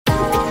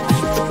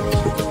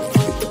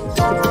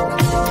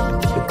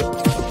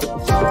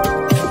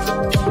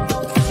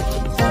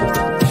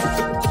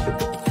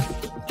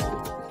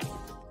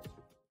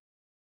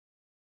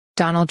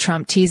Donald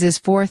Trump teases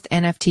fourth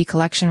NFT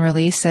collection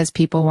release, says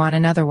people want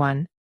another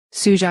one.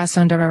 Sujha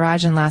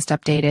Sundararajan last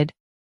updated.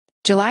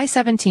 July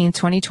 17,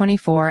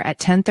 2024 at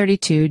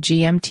 10:32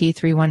 GMT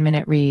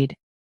 31-minute read.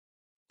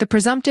 The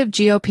presumptive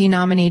GOP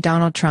nominee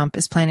Donald Trump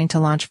is planning to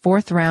launch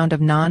fourth round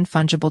of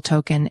non-fungible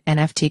token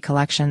NFT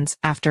collections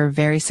after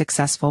very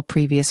successful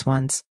previous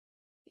ones.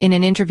 In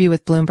an interview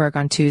with Bloomberg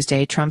on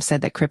Tuesday, Trump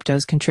said that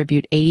cryptos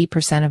contribute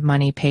 80% of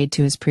money paid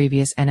to his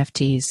previous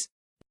NFTs.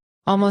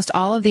 Almost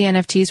all of the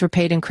NFTs were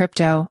paid in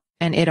crypto,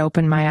 and it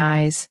opened my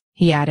eyes,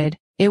 he added.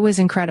 It was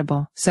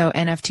incredible. So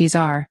NFTs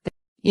are.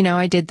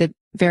 I did the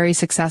very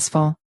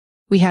successful.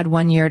 We had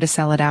 1 year to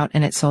sell it out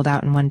and it sold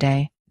out in 1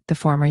 day, the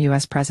former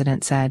U.S.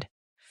 president said.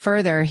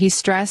 Further, he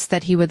stressed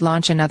that he would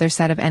launch another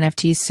set of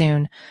NFTs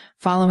soon,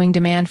 following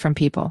demand from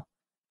people.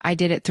 I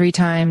did it 3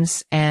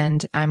 times,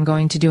 and I'm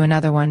going to do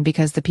another one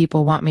because the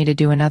people want me to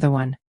do another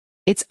one.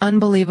 It's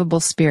unbelievable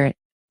spirit.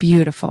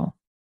 Beautiful.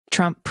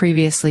 Trump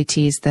previously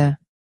teased the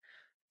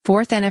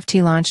fourth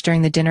NFT launch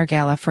during the dinner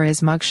gala for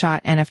his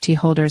mugshot NFT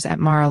holders at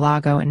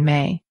Mar-a-Lago in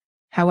May.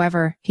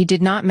 However, he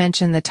did not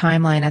mention the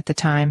timeline at the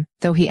time,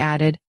 though he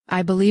added,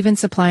 "I believe in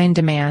supply and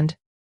demand."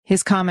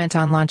 His comment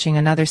on launching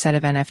another set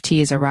of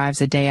NFTs arrives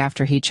a day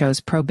after he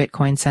chose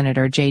pro-Bitcoin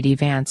Senator J.D.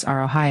 Vance, of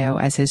Ohio,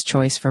 as his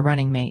choice for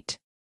running mate.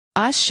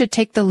 Us should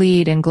take the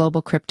lead in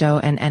global crypto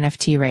and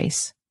NFT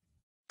race.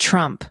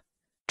 Trump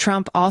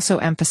also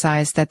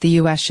emphasized that the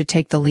U.S. should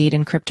take the lead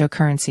in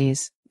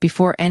cryptocurrencies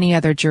before any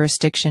other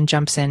jurisdiction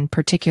jumps in,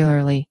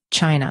 particularly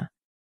China.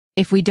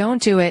 If we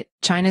don't do it,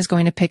 China's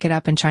going to pick it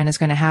up and China's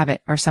going to have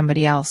it, or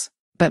somebody else.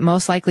 But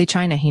most likely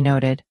China, he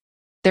noted.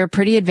 They're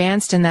pretty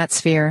advanced in that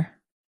sphere.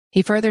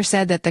 He further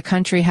said that the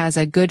country has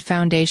a good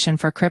foundation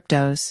for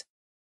cryptos.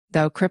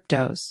 Though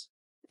cryptos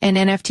and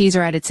NFTs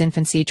are at its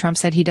infancy, Trump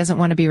said he doesn't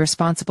want to be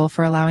responsible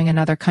for allowing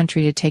another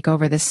country to take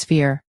over this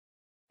sphere.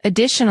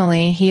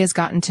 Additionally, he has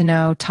gotten to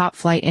know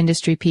top-flight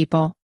industry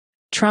people.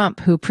 Trump,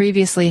 who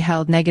previously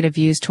held negative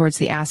views towards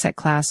the asset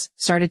class,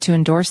 started to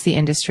endorse the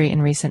industry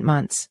in recent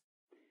months.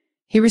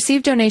 He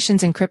received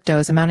donations in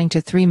cryptos amounting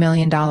to $3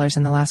 million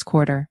in the last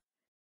quarter.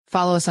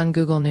 Follow us on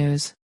Google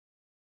News.